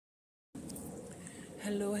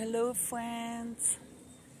Hello, friends.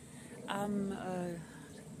 Um, uh,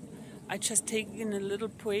 I just taken a little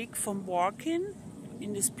break from walking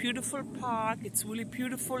in this beautiful park. It's really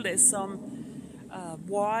beautiful. There's some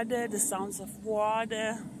water, the sounds of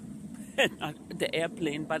water, not the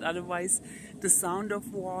airplane, but otherwise the sound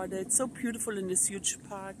of water. It's so beautiful in this huge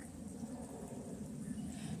park.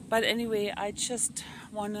 But anyway, I just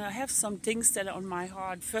want to have some things that are on my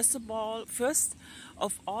heart. First of all,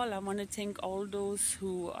 I want to thank all those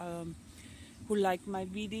who like my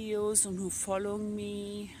videos and who follow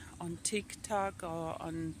me on TikTok or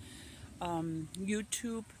on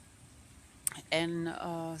YouTube. And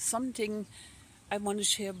something I want to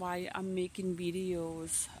share why I'm making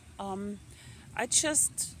videos. Um, I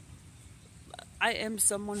just I am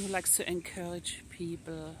someone who likes to encourage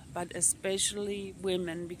people, but especially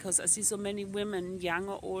women, because I see so many women, young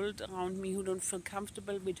or old, around me who don't feel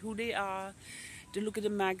comfortable with who they are. They look at the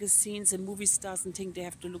magazines and movie stars and think they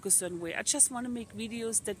have to look a certain way. I just want to make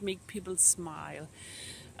videos that make people smile.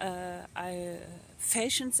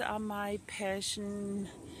 Fashions are my passion.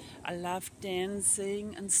 I love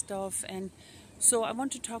dancing and stuff, and so I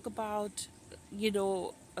want to talk about,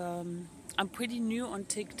 I'm pretty new on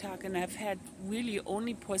TikTok and I've had really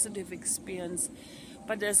only positive experience.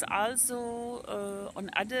 But there's also on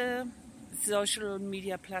other social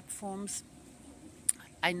media platforms,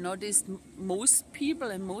 I noticed most people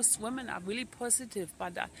and most women are really positive,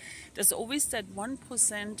 but there's always that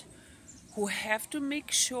 1% who have to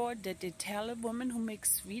make sure that they tell a woman who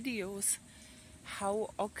makes videos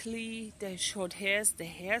how ugly their short hairs, the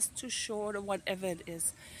hair's too short or whatever it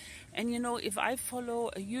is. And if I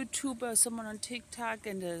follow a YouTuber, someone on TikTok,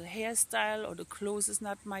 and the hairstyle or the clothes is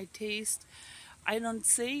not my taste, I don't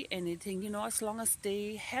say anything, as long as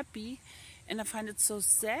they happy. And I find it so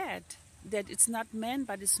sad that it's not men,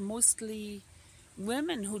 but it's mostly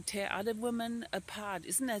women who tear other women apart.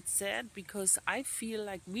 Isn't that sad? Because I feel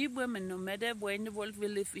like we women, no matter where in the world we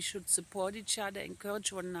live, we should support each other,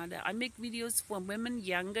 encourage one another. I make videos for women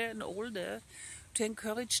younger and older to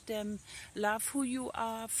encourage them. Love who you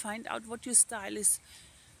are, find out what your style is,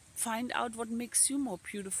 find out what makes you more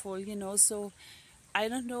beautiful, So I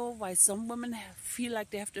don't know why some women feel like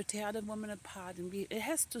they have to tear other women apart, and it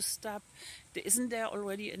has to stop. Isn't there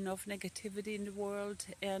already enough negativity in the world?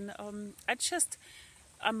 And I'm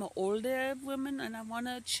an older woman, and I want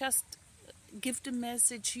to just give the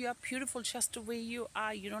message: you are beautiful just the way you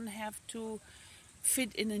are. You don't have to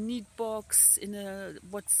fit in a neat box, in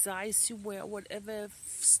what size you wear, whatever.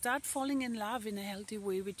 Start falling in love in a healthy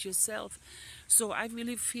way with yourself. So I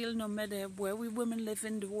really feel no matter where we women live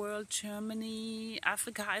in the world, Germany,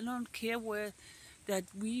 Africa, I don't care where, that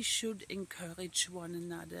we should encourage one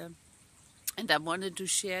another. And I wanted to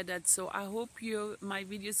share that. So I hope my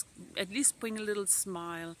videos at least bring a little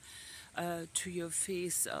smile to your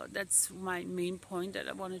face. That's my main point that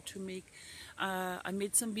I wanted to make. I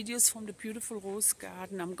made some videos from the beautiful rose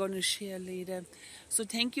garden I'm going to share later. So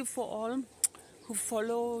thank you for all who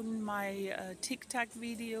follow my TikTok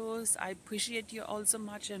videos. I appreciate you all so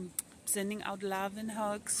much, and sending out love and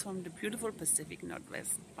hugs from the beautiful Pacific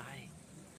Northwest. Bye.